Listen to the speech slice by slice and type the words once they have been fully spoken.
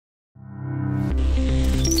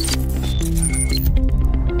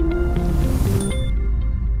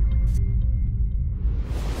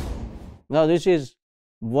Now, this is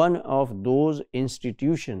one of those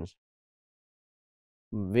institutions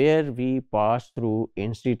where we pass through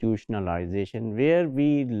institutionalization, where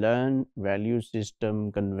we learn value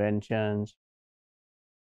system, conventions,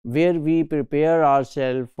 where we prepare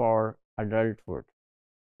ourselves for adulthood,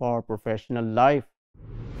 for professional life.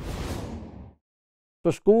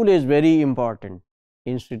 So, school is very important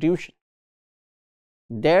institution.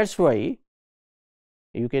 That's why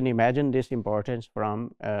you can imagine this importance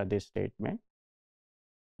from this statement,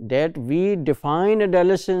 that we define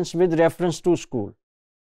adolescence with reference to school.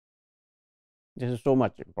 This is so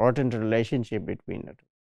much important relationship between the two.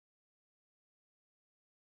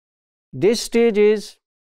 This stage is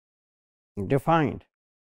defined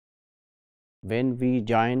when we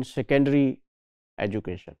join secondary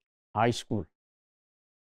education, high school.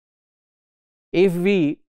 If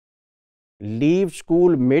we leave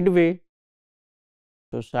school midway,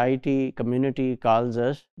 society, community calls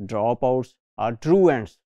us dropouts or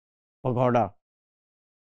truants. Pagoda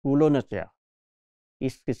स्कूलों ने क्या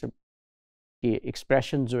इस किस्म की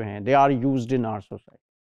expressions जो हैं, they are used in our society.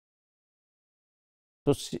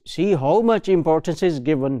 So see how much importance is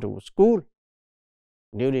given to school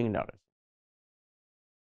during adolescence.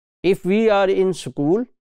 If we are in school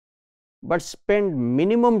but spend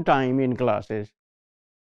minimum time in classes,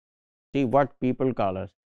 see what people call us.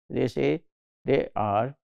 They say they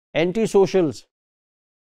are antisocials.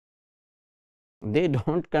 They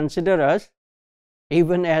don't consider us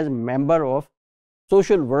even as member of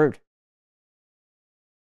social world.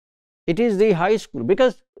 It is the high school,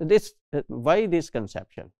 because this, why this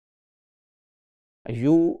conception?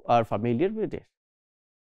 You are familiar with this.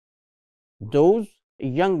 Those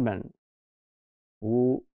young men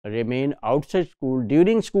who remain outside school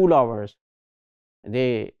during school hours,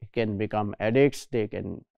 they can become addicts, they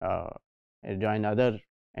can join other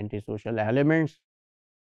antisocial elements,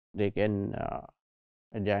 they can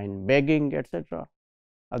join begging, etc.,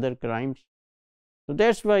 other crimes. So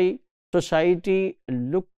that's why society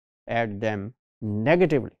look at them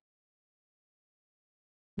negatively.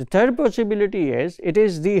 The third possibility is, it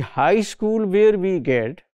is the high school where we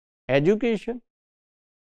get education,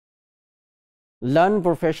 learn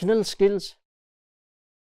professional skills,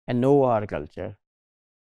 and know our culture.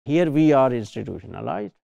 Here we are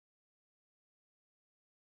institutionalized.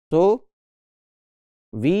 So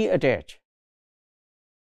we attach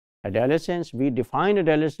adolescence, we define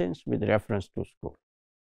adolescence with reference to school.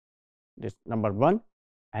 This number one.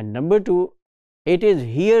 And number two, it is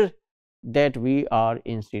here that we are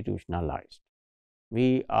institutionalized.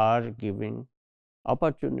 We are given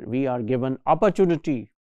opportunity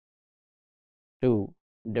to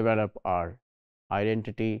develop our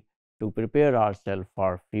identity, to prepare ourselves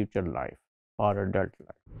for future life, for adult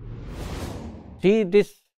life. See,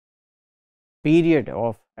 this period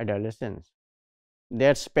of adolescence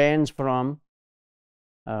that spans from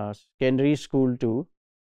secondary school to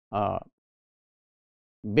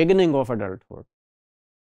beginning of adulthood,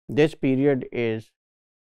 this period is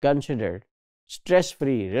considered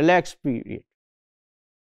stress-free, relaxed period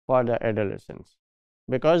for the adolescents,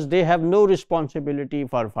 because they have no responsibility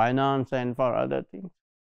for finance and for other things.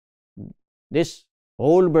 This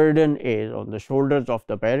whole burden is on the shoulders of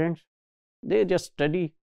the parents. They just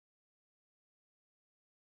study.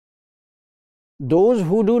 Those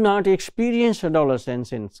who do not experience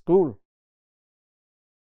adolescence in school,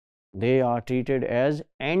 they are treated as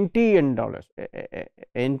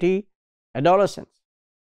anti-adolescents.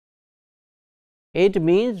 It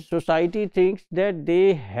means society thinks that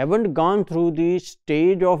they haven't gone through the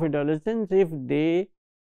stage of adolescence if they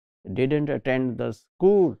didn't attend the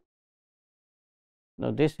school.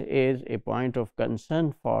 Now, this is a point of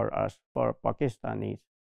concern for us, for Pakistanis,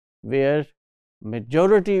 where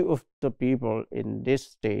majority of the people in this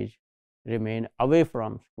stage remain away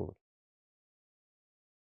from school.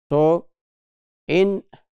 So, in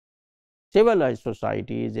civilized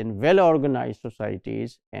societies, in well-organized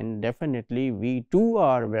societies, and definitely we too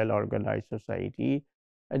are well-organized society,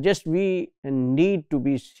 just we need to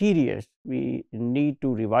be serious, we need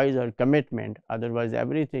to revise our commitment, otherwise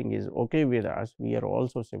everything is okay with us, we are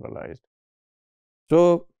also civilized.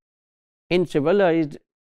 So, in civilized,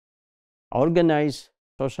 organized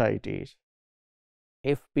societies,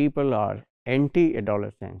 if people are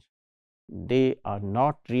anti-adolescents, they are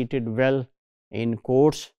not treated well in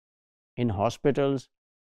courts, in hospitals,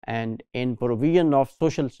 and in provision of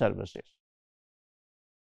social services.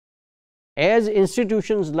 As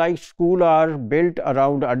institutions like school are built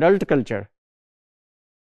around adult culture,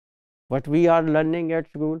 what we are learning at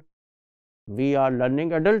school, we are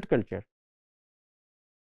learning adult culture.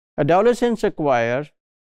 Adolescents acquire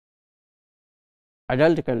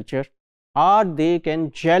adult culture or they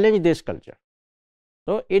can challenge this culture.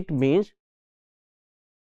 So it means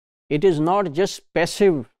it is not just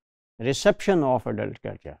passive reception of adult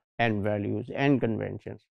culture and values and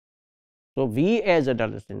conventions. So we as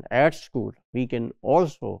adolescents at school, we can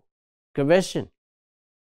also question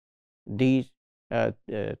these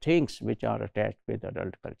things which are attached with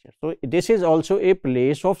adult culture. So this is also a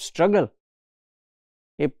place of struggle,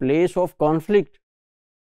 a place of conflict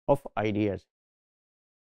of ideas.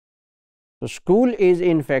 So school is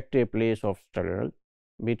in fact a place of struggle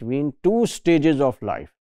between two stages of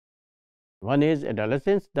life. One is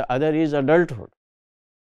adolescence, the other is adulthood.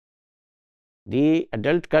 The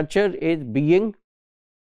adult culture is being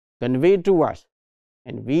conveyed to us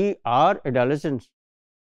and we are adolescents.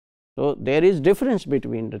 So there is difference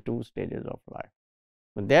between the two stages of life.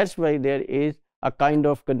 So that's why there is a kind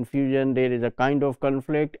of confusion, there is a kind of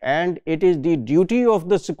conflict, and it is the duty of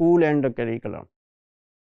the school and the curriculum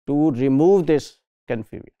to remove this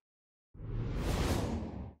confusion.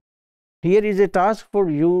 Here is a task for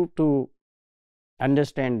you to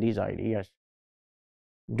understand these ideas.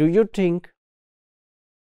 Do you think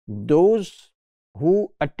those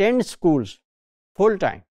who attend schools full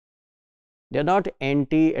time, they are not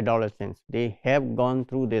anti-adolescents, they have gone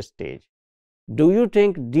through this stage? Do you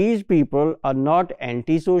think these people are not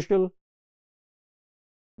antisocial?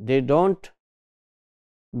 They don't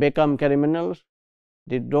become criminals,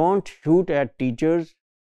 they don't shoot at teachers,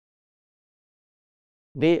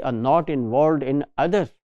 they are not involved in other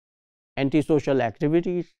antisocial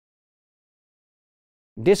activities?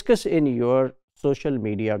 Discuss in your social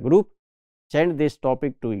media group, send this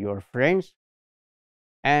topic to your friends,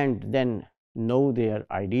 and then know their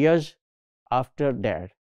ideas. After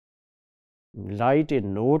that, write a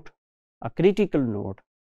note, a critical note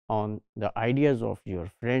on the ideas of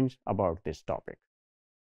your friends about this topic.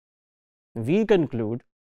 We conclude,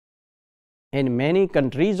 in many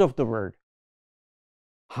countries of the world,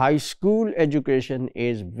 high school education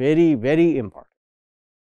is very, very important,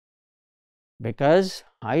 because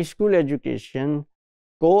high school education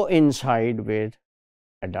coincide with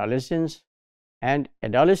adolescence, and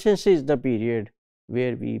adolescence is the period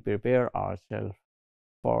where we prepare ourselves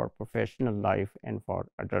for professional life and for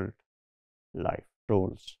adult life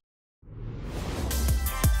roles.